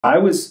I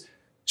was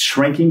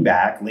shrinking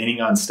back,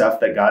 leaning on stuff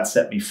that God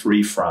set me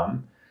free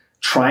from,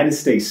 trying to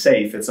stay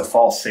safe. It's a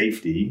false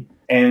safety,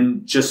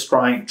 and just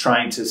trying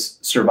to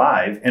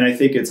survive. And I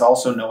think it's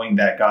also knowing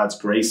that God's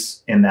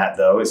grace in that,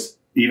 though, is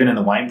even in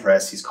the wine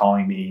press, he's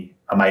calling me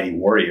a mighty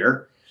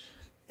warrior.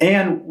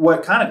 And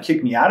what kind of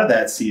kicked me out of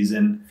that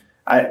season,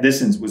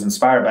 this was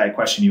inspired by a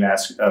question you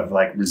asked of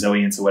like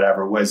resilience or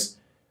whatever, was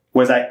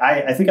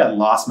I think I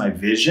lost my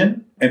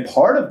vision. And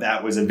part of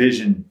that was a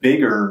vision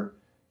bigger.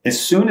 As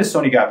soon as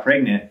Sonia got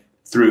pregnant,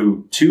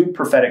 through 2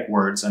 prophetic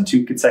words on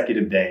 2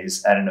 consecutive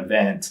days at an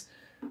event.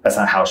 That's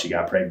not how she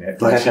got pregnant.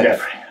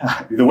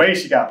 The way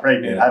she got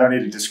pregnant, I don't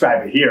need to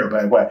describe it here,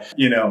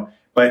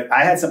 but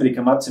I had somebody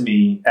come up to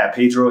me at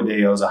Pedro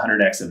Adeo's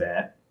 100X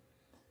event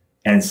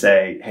and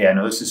say, hey, I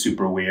know this is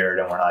super weird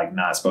and we're like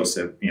not supposed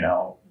to,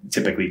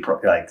 typically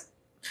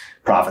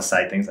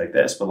prophesy things like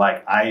this, but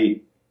like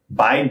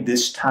by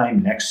this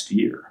time next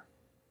year,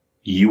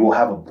 you will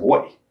have a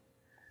boy.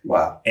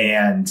 Wow.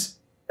 And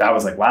I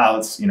was like, wow,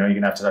 it's, you're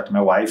going to have to talk to my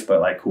wife,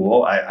 but like,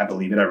 cool. I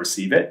believe it. I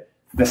receive it.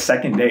 The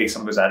second day,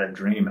 someone goes, out of a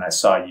dream and I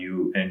saw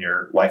you and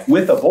your wife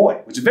with a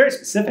boy, which is very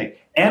specific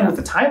and with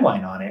a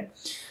timeline on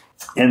it.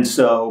 And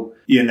so,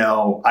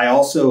 I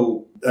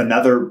also,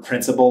 another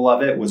principle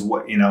of it was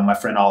what, my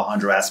friend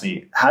Alejandro asked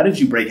me, how did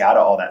you break out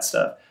of all that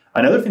stuff?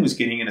 Another thing was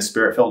getting in a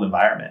spirit-filled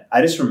environment.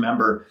 I just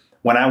remember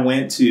when I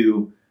went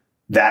to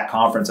that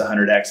conference,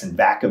 100X in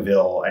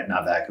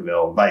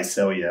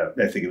Visalia,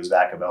 I think it was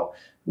Vacaville,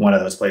 one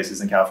of those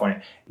places in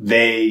California.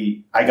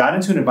 I got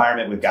into an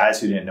environment with guys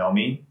who didn't know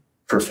me,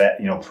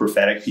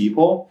 prophetic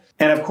people.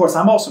 And of course,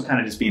 I'm also kind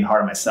of just being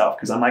hard on myself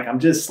because I'm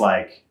just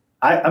like,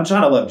 I'm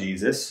trying to love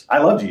Jesus. I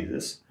love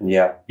Jesus.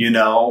 Yeah.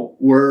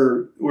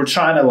 We're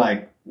trying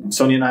to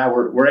Sonia and I,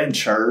 we're in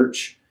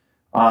church.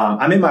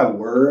 I'm in my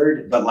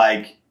word,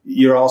 but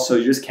you're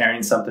just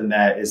carrying something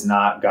that is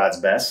not God's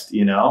best,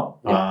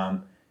 Yeah.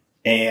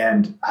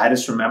 And I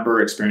just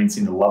remember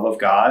experiencing the love of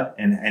God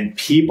and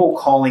people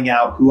calling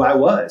out who I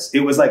was.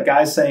 It was like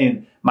guys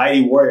saying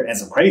mighty warrior and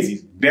some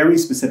crazy, very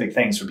specific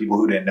things for people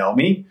who didn't know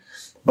me.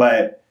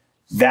 But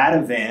that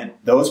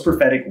event, those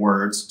prophetic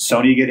words,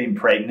 Sonia getting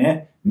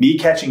pregnant, me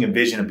catching a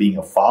vision of being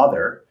a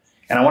father.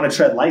 And I want to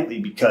tread lightly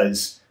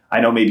because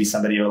I know maybe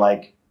somebody are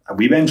like,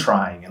 we've been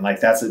trying and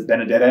that's been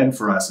a dead end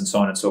for us and so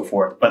on and so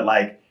forth. But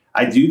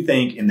I do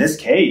think in this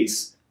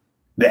case,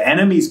 the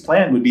enemy's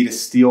plan would be to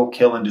steal,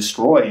 kill, and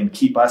destroy and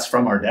keep us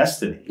from our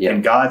destiny. Yeah.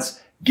 And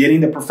God's getting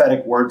the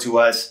prophetic word to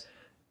us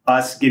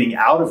getting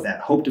out of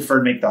that. Hope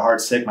deferred make the heart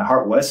sick. My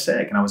heart was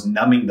sick and I was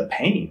numbing the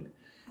pain.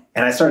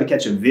 And I started to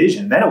catch a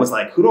vision. Then it was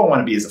like, who do I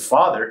want to be as a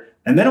father?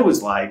 And then it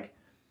was like,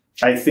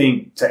 I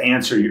think to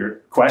answer your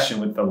question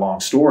with the long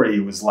story,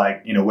 it was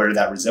like, where did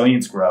that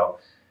resilience grow?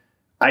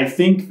 I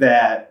think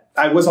that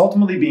I was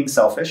ultimately being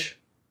selfish.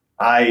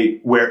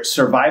 Where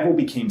survival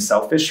became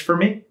selfish for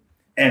me.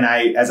 And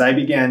as I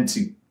began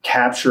to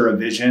capture a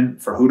vision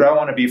for who do I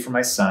want to be for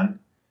my son?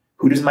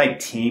 Who does my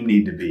team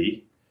need to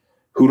be?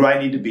 Who do I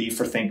need to be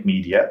for Think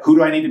Media? Who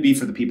do I need to be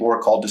for the people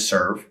we're called to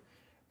serve?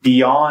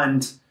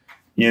 Beyond,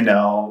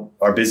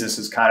 our business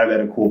is kind of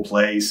at a cool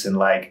place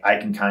and I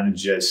can kind of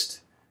just,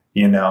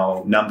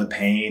 numb the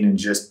pain and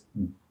just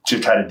to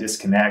try to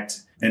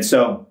disconnect. And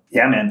so,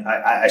 yeah, man,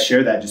 I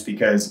share that just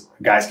because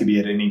guys could be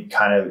at any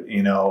kind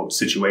of,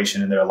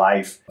 situation in their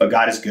life, but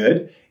God is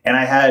good. And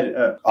I had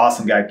an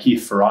awesome guy,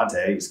 Keith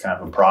Ferrante, he's kind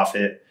of a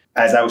prophet.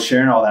 As I was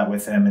sharing all that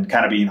with him and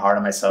kind of being hard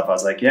on myself, I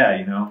was like,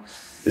 yeah,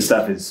 this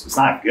stuff it's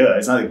not good.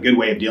 It's not a good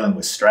way of dealing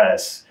with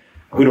stress.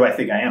 Who do I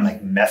think I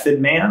am? Method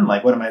man?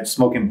 What am I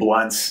smoking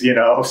blunts,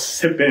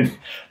 sipping?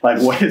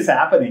 What is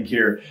happening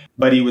here?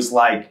 But he was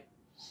like,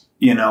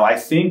 I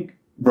think,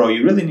 bro,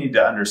 you really need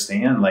to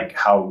understand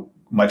how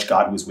much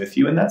God was with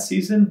you in that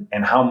season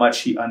and how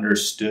much he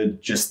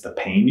understood just the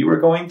pain you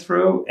were going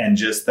through and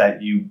just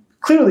that you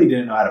clearly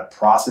didn't know how to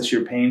process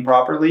your pain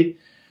properly.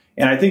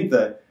 And I think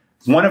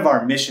one of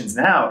our missions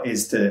now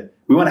is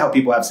we want to help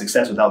people have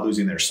success without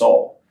losing their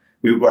soul.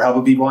 We're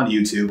helping people on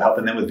YouTube,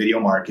 helping them with video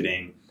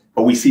marketing,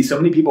 but we see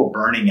so many people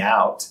burning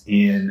out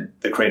in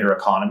the creator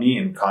economy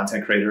and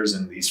content creators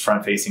and these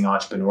front-facing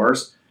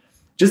entrepreneurs.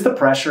 Just the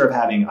pressure of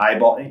having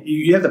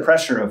you have the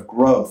pressure of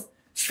growth,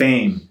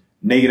 fame,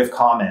 negative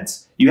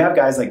comments. You have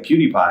guys like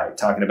PewDiePie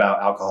talking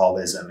about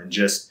alcoholism and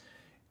just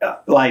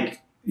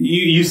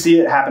you see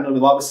it happen a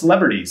lot with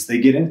celebrities.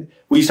 They get in,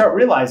 you start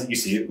realizing, you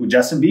see it with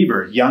Justin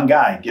Bieber, young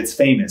guy, gets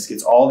famous,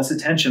 gets all this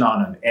attention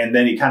on him, and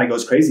then he kind of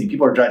goes crazy.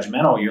 People are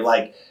judgmental. You're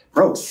like,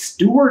 bro,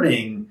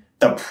 stewarding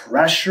the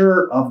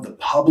pressure of the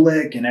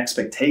public and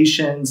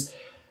expectations,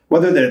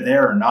 whether they're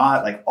there or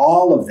not,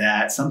 all of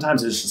that,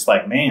 sometimes it's just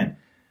man,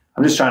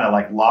 I'm just trying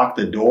to lock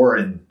the door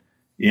and,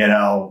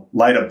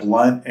 light a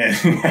blunt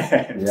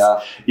and,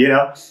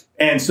 yeah.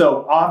 And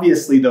so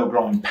obviously though,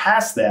 growing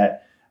past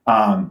that,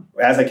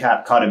 as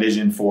I caught a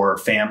vision for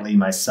family,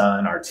 my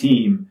son, our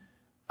team,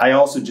 I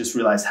also just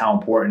realized how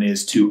important it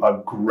is to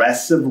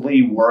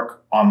aggressively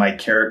work on my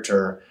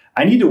character.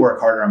 I need to work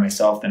harder on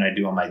myself than I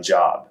do on my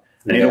job.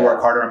 I need to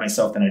work harder on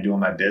myself than I do on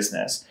my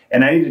business.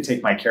 And I need to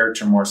take my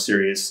character more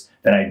serious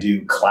than I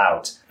do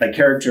clout. Like,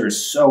 character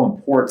is so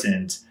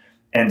important.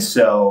 And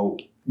so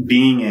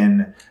being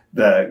in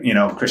the,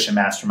 Christian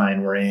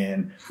mastermind we're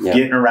in,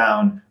 getting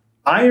around,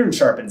 iron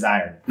sharpens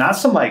iron, not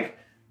some like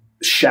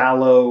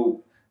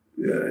shallow,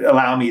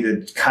 allow me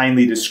to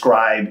kindly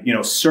describe,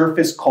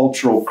 surface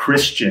cultural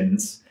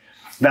Christians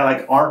that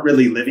like aren't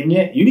really living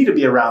it. You need to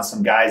be around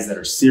some guys that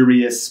are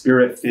serious,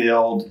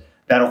 spirit-filled,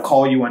 that'll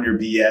call you on your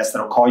BS,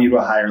 that'll call you to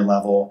a higher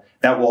level,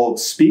 that will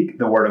speak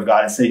the word of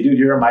God and say, dude,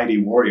 you're a mighty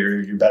warrior.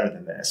 You're better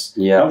than this.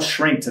 Yeah. Don't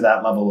shrink to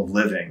that level of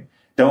living.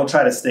 Don't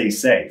try to stay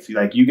safe.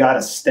 You got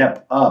to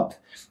step up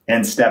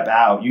and step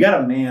out. You got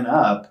to man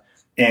up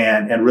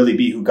and really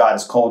be who God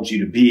has called you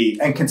to be,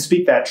 and can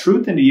speak that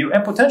truth into you,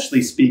 and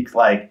potentially speak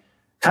like,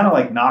 kind of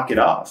like knock it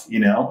off.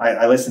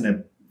 I listened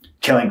to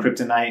Killing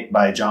Kryptonite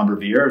by John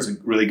Bevere. It's a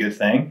really good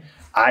thing.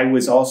 I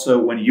was also,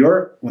 when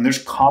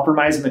there's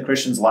compromise in the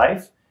Christian's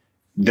life,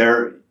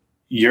 are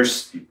you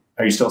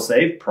still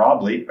saved?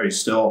 Probably. Are you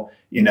still,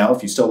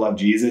 if you still love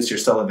Jesus, you're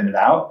still living it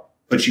out,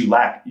 but you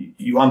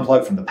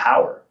unplug from the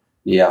power.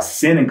 Yeah.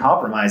 Sin and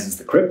compromise is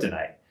the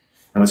kryptonite.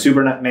 And when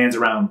Superman's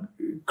around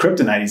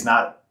kryptonite,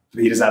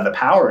 he doesn't have the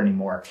power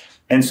anymore.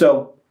 And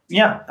so,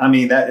 yeah, I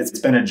mean, it's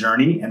been a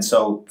journey. And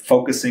so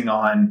focusing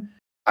on,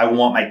 I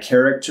want my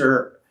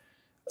character.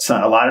 So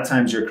a lot of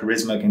times your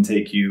charisma can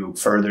take you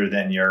further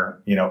than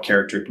your,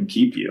 character can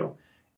keep you.